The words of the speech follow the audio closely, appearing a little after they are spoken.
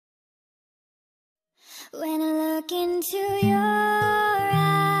When I look into your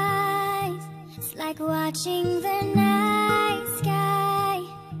eyes, it's like watching the night sky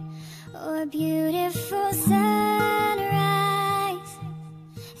or a beautiful sunrise.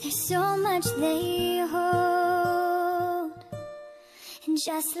 There's so much they hold, and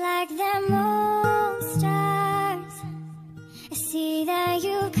just like them old stars, I see that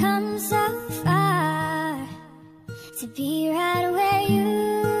you've come so far to be right where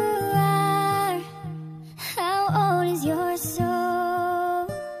you are. How old is your soul?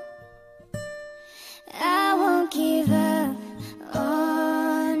 I won't give up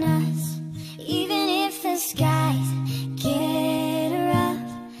on us, even if the skies get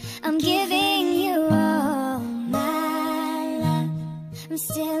rough. I'm giving you all my love. I'm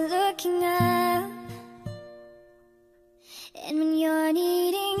still looking up, and when you're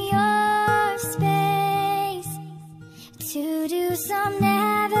needing your space to do some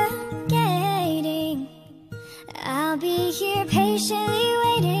navigating, I'll be here patiently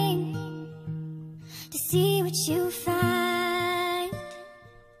waiting to see what you find.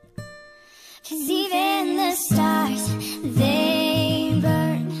 'Cause even the stars, they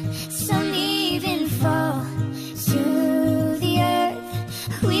burn, some even fall to the earth.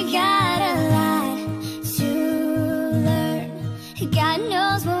 We've got a lot to learn, God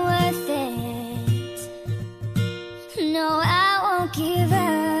knows we're worth it. No, I won't give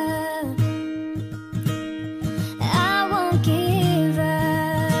up, I won't give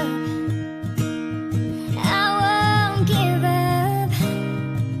up, I won't give up.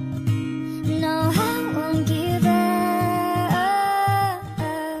 No, I won't give up,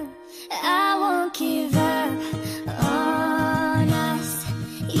 I won't give up on us,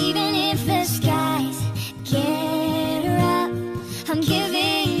 even if the skies get rough. I'm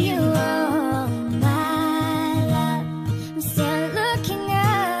giving you all my love. I'm still looking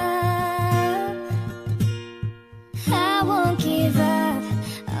up. I won't give up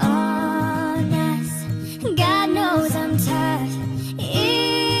on us. God knows I'm tough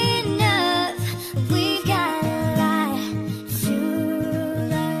enough. We've got a lot to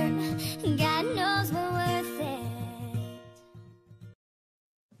learn. God knows we're worth it.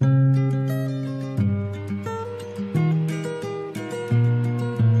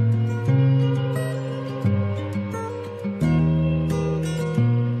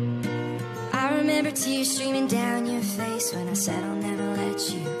 I remember tears streaming down your face when I said I'll never let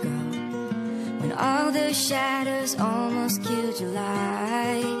you go, when all those shadows almost killed your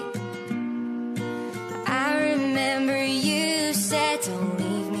light. I remember you said don't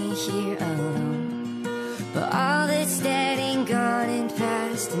leave me here alone, but all that's dead ain't gone and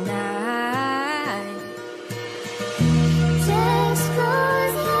past tonight. Just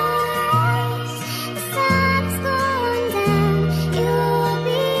close your eyes, the sun's going down, you'll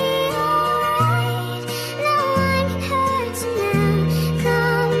be alright. No one can hurt you now,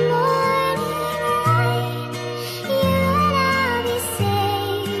 come morning light. You and I'll be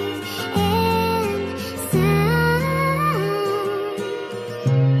safe and sound.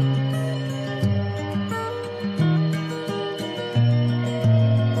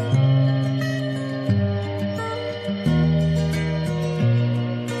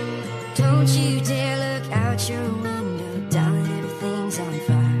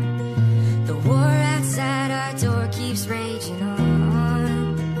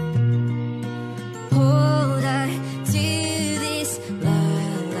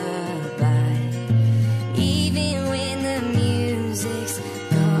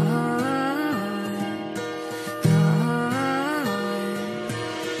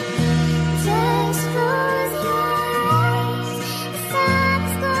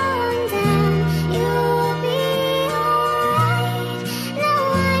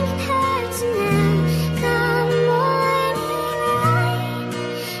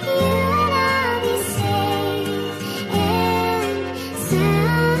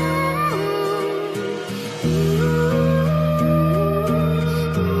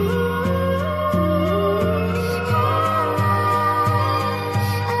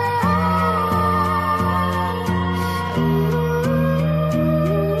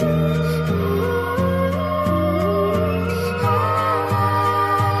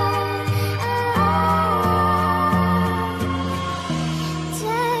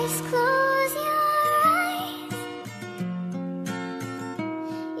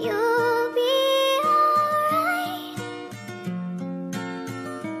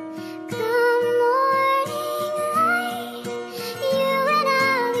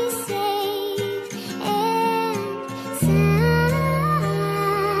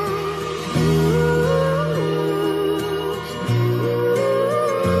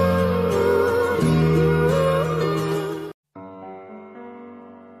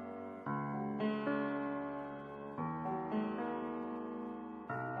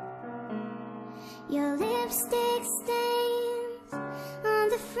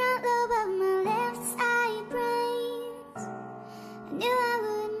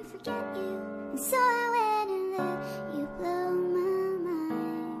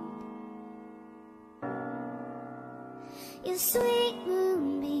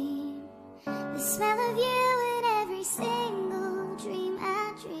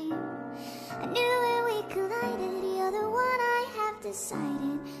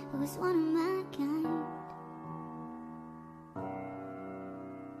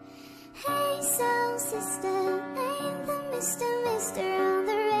 sister, I'm the Mr. on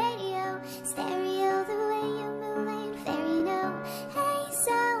the radio, stereo, the way you move ain't fair, you know. Hey,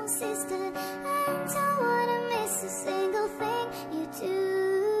 soul sister, I don't wanna miss a single thing you do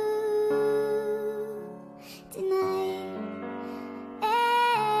tonight.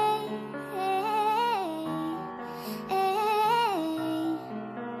 Hey, hey, hey.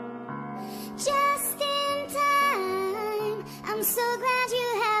 Just in time, I'm so glad you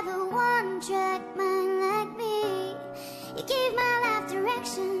have a one-track mind like me. You gave my life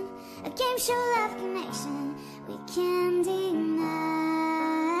direction, a game show love connection we can't deny.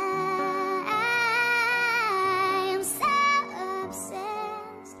 I'm so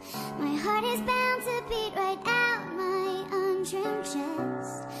obsessed, my heart is bound to beat right out my untrimmed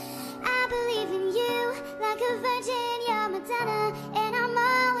chest. I believe in you like a virgin, you're Madonna, and I'm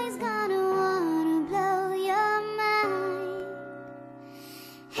always gonna wanna blow your mind.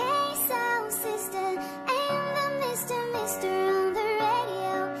 Hey, soul sister, I'm the Mr. on the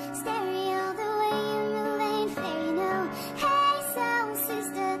radio, stereo, the way you move ain't fair, you know. Hey, soul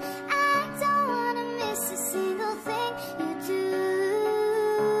sister, I don't wanna miss a single thing you do.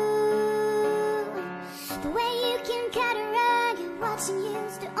 The way you can cut a rug, you're watching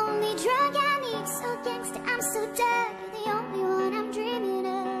you's the only drug I need. So gangster, I'm so dead, you're the only one I'm dreaming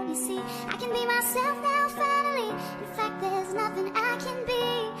of. You see, I can be myself now finally. In fact, there's nothing I can be.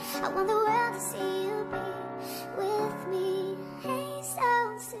 I want the world to see you be with me. Hey,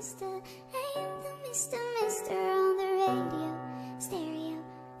 soul sister, I'm the Mr. on the radio, stereo,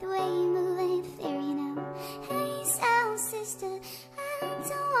 the way you move ain't fair, you know. Hey, soul sister, I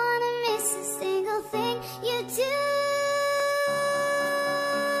don't wanna miss a single thing you do.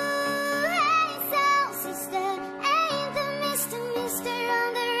 Hey, soul sister, I'm the Mr. on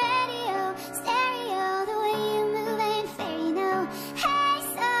the radio, stereo, the way you move ain't fair, you know. Hey,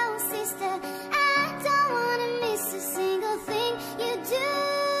 soul sister, I don't wanna miss a single thing you do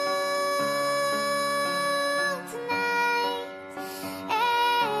tonight.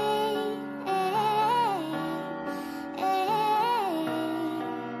 Hey, hey, hey,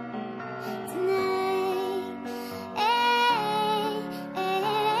 tonight. Hey, hey,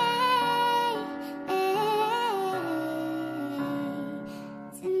 hey,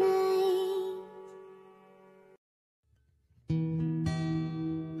 tonight.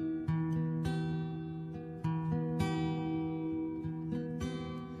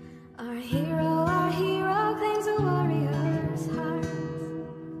 Our hero claims a warrior's heart.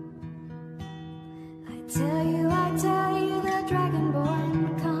 I tell you, the dragonborn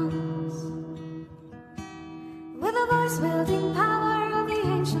comes with a voice wielding power of the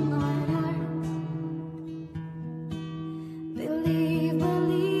ancient Lord Heart. Believe,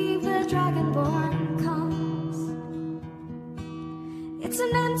 the dragonborn comes. It's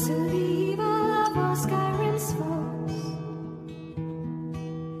an end to the evil of all Skyrim's foes.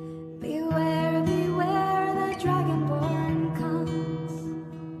 Beware, the dragonborn comes.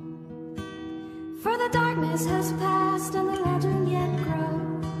 For the darkness has passed and the legend yet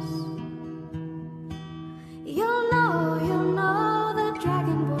grows. You'll know the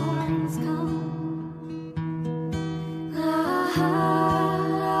dragonborns come. Ah, ah,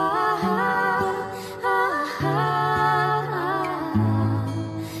 ah, ah, ah, ah,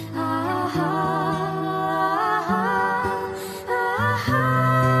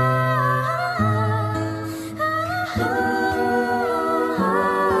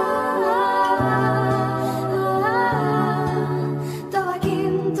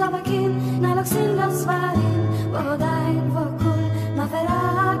 Tovakin, naloksin lasvarin, wodain vokul,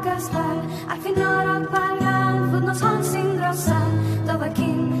 maferagastar, alfinorok valgan, fudnos honsin grossan,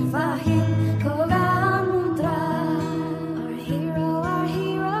 Tovakin, fahin, kogan mudra. Our hero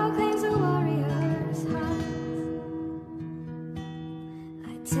claims a warrior's heart.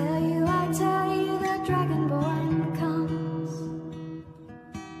 I tell you, the dragonborn comes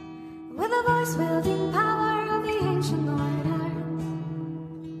with a voice wielding power of the ancient Lord Heart.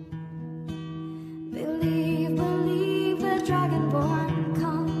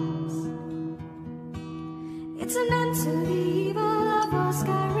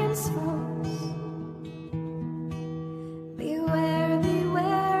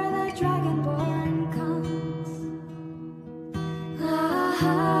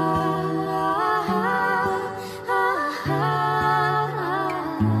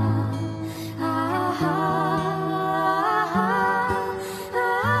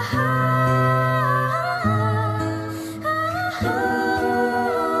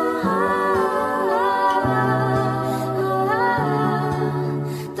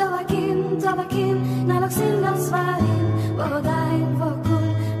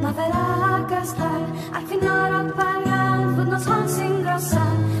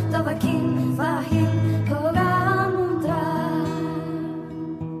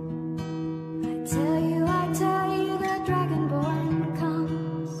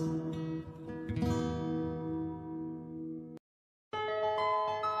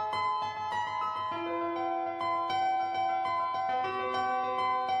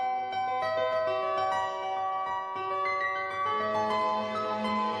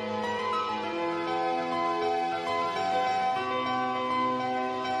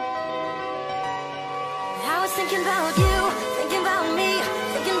 was thinking about you, thinking about me,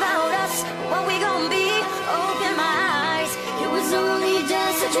 thinking about us, what we gon' be. Open my eyes, it was only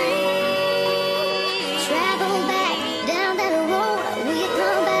just a dream. Travel back down that road, will you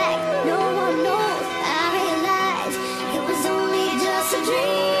come back? No one knows. I realized it was only just a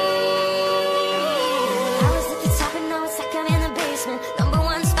dream. I was at the top and now it's like I'm in the basement. Number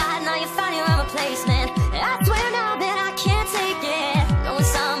one spot, now you find your own replacement. I swear now that I can't take it, knowing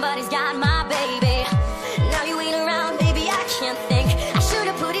somebody's got my baby. Now you ain't around, baby, I can't think. I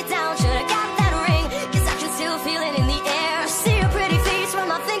should've put it down, should've got that ring, 'cause I can still feel it in the air. See your pretty face, run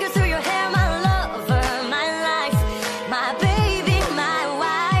my finger through your hair. My lover, my life, my baby, my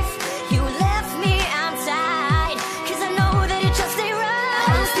wife. You left me, I'm tied, 'cause I know that it just ain't right.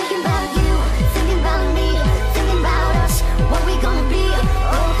 I was thinking about you, thinking about me, thinking about us, what we gonna be.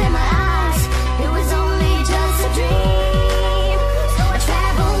 Open my eyes, it was only just a dream. So I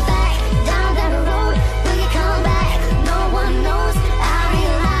traveled back down that road, will you come back? No one knows. I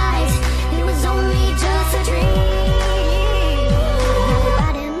realized it was only just a dream. Now you're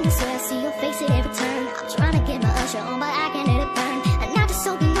riding this way, I see your face at every turn. I'm trying to get my usher on, but I can't let it burn. And I just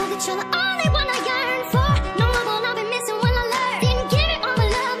hope you know that you're the only one I yearn for. No more will I be missing when I learn. Didn't give it all my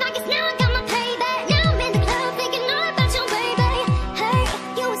love, I guess now I got my payback. Now I'm in the club thinking all about your baby. Hey,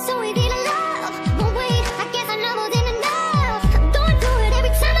 you were so easy to love, but wait, I guess I know more than enough. I'm going through it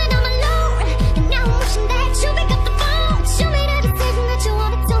every time that I'm alone, and now I'm wishing that you pick up the phone. Show me the decision that you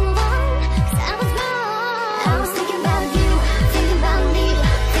wanted to move on, 'cause I was wrong. I was thinking about you, thinking about me,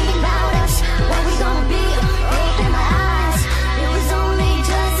 thinking about us, what we gonna be. Open my eyes, it was only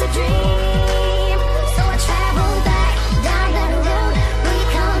just a dream. So I traveled back down that road, will you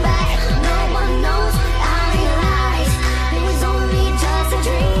come back? No one knows. I realized it was only just a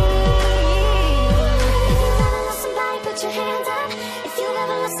dream. If you've ever lost somebody, put your hands up. If you've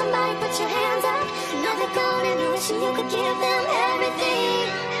ever lost somebody, put your hands up. Now they're gone and you're wishing you could give them everything.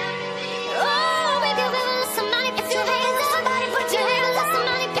 Oh, if you've ever lost somebody, put your hands up. Somebody, put your hands up.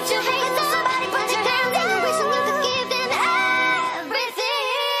 Somebody, put your hands up. Somebody, put your hands up. Wishing you could give them everything.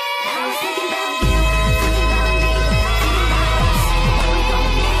 I was thinking about you, thinking about me, thinking about us, what we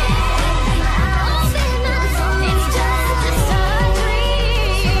gonna be. Open my eyes, it was only just a dream.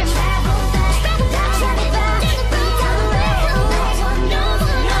 Travel back down that road, no one knows.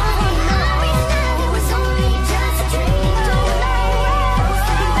 It was only just a dream. I was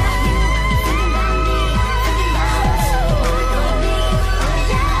thinking about you, thinking about me, thinking about us, what we gonna be.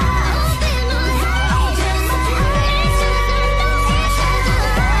 Open my eyes, just a dream.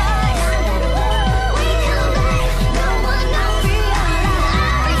 We come back, no one knows.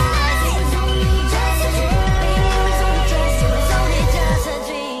 It was only just a dream. It was only just a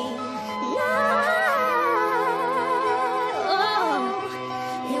dream. No,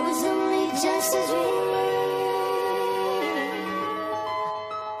 it was only just a dream.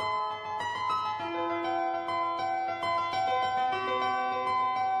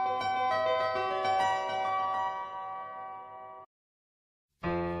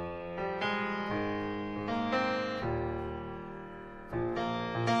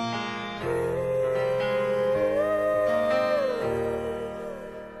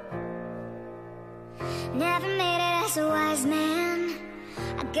 Never made it as a wise man,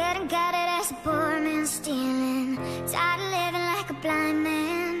 I couldn't got it as a poor man stealing. Tired of living like a blind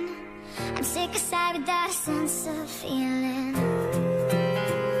man, I'm sick aside without a sense of feeling.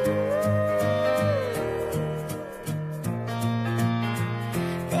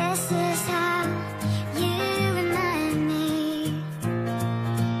 This is how you remind me.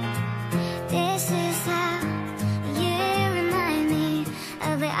 This is how you remind me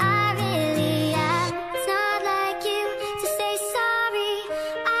of where I really am. It's not like you to say sorry,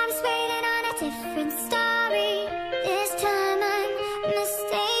 I was waiting on a different story. This time I'm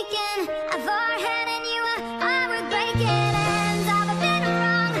mistaken, I've already handed you a heart we're breaking.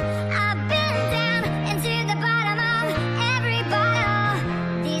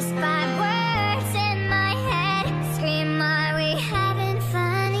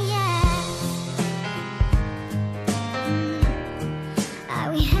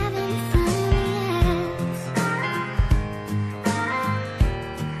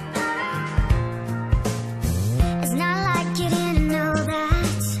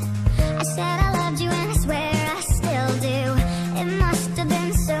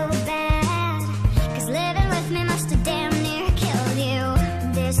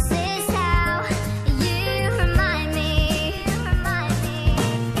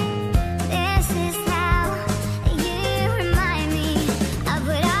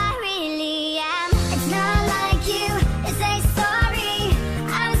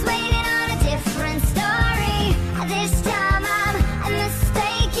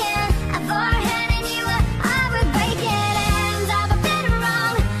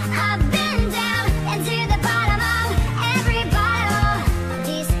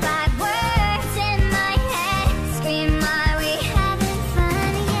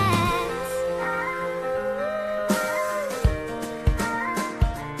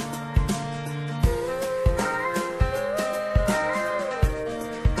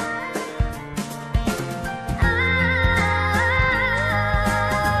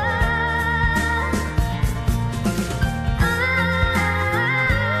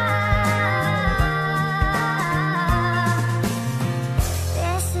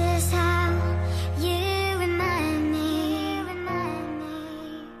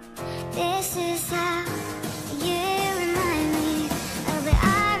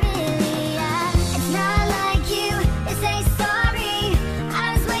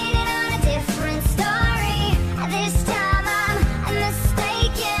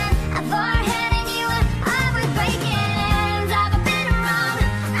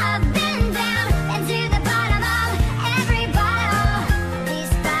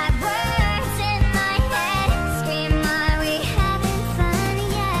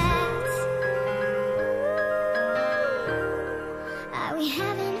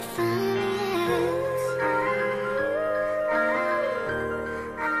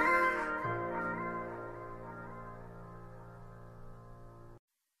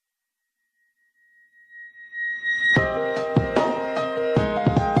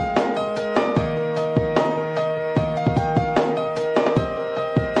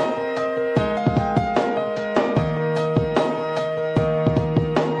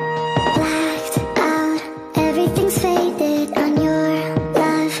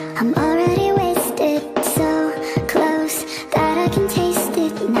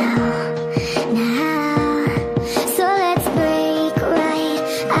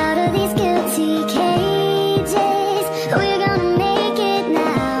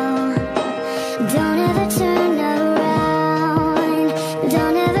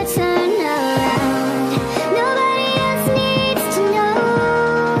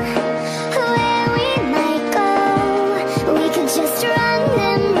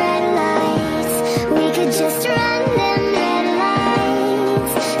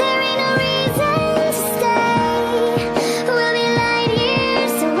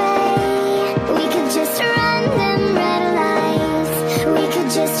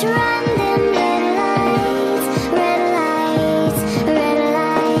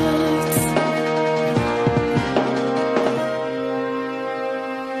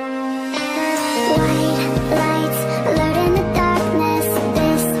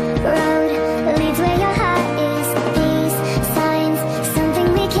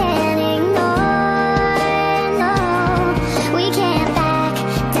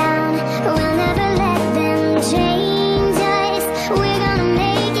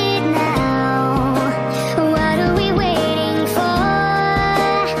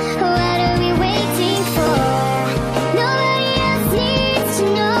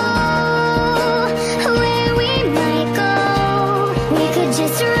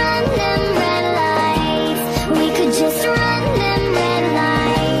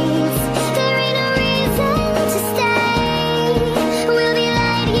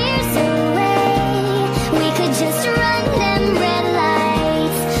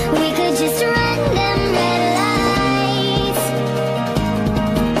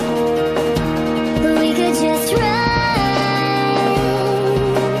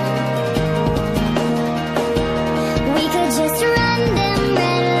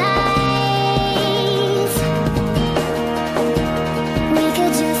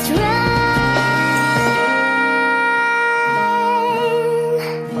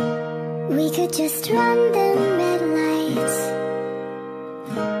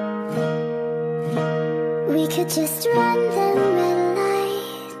 Just run the red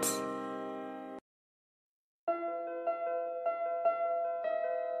light.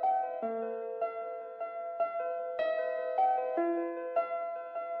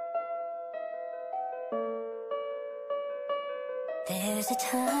 There's a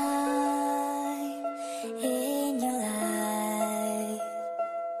time in your life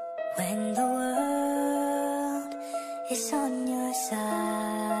when the world is on your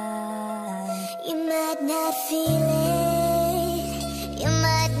side. You might not feel it, you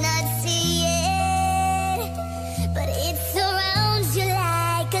might not see it, but it surrounds you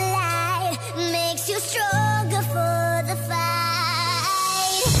like a light, makes you stronger for the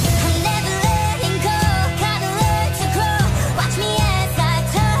fight. I'm never letting go, gotta learn to grow. Watch me as I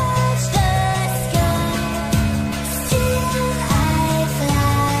touch the sky. Still I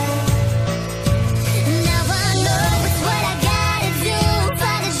fly. Now I know it's what I gotta do.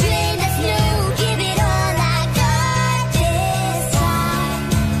 Find a dream that's new, give it all I got.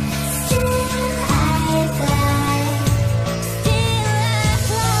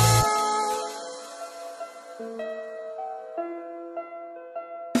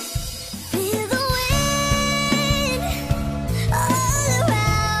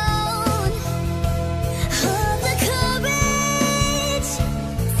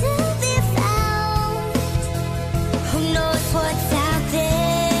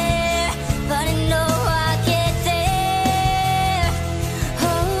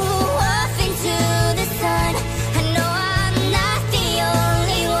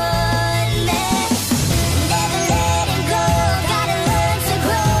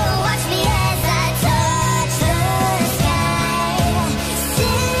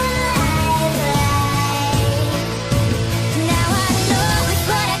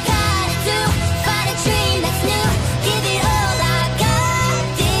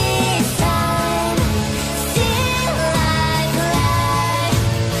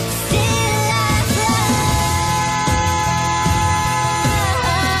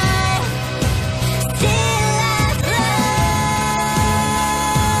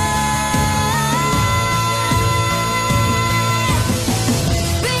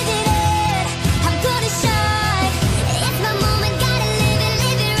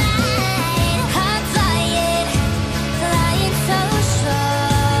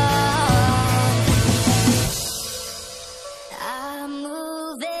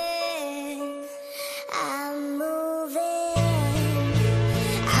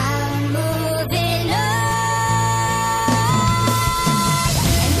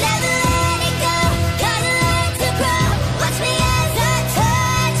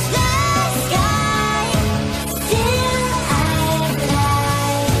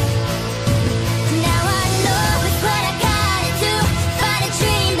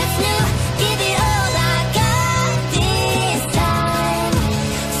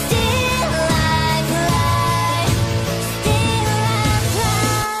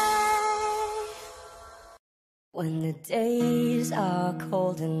 the days are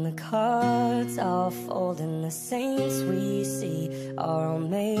cold and the cards all fold, and the saints we see are all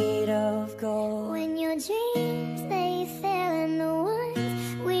made of gold. When your dreams they fail and the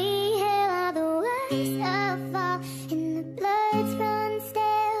ones we hail are the worst of all, and the bloods run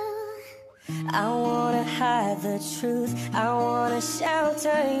stale. I wanna hide the truth, I wanna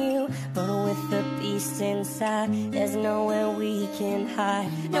shelter you, but with the beast inside, there's nowhere we can hide.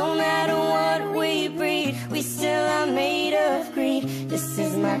 No matter what we breed, we still are made of greed. This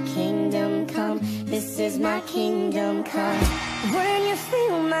is my kingdom come, this is my kingdom come. When you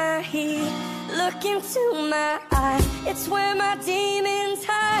feel my heat, look into my eyes. It's where my demons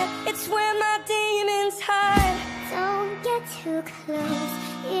hide, it's where my demons hide. Don't get too close,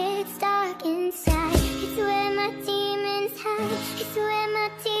 it's dark inside. It's where my demons hide, it's where my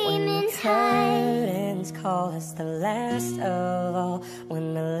demons hide. When the curtains call us the last of all,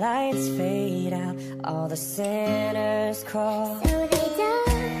 when the lights fade out, all the sinners crawl. So they dug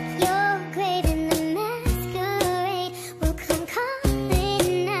your grave and the masquerade will come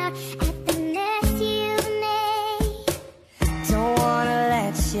calling out at the mess you've made. Don't wanna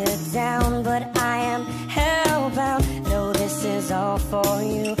let you down, but I am hellbound. Know this is all for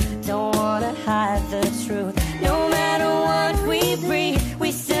you, don't wanna hide the truth. No matter what we breed,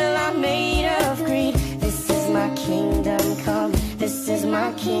 we still are made of greed. This is my kingdom come, this is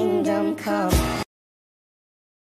my kingdom come.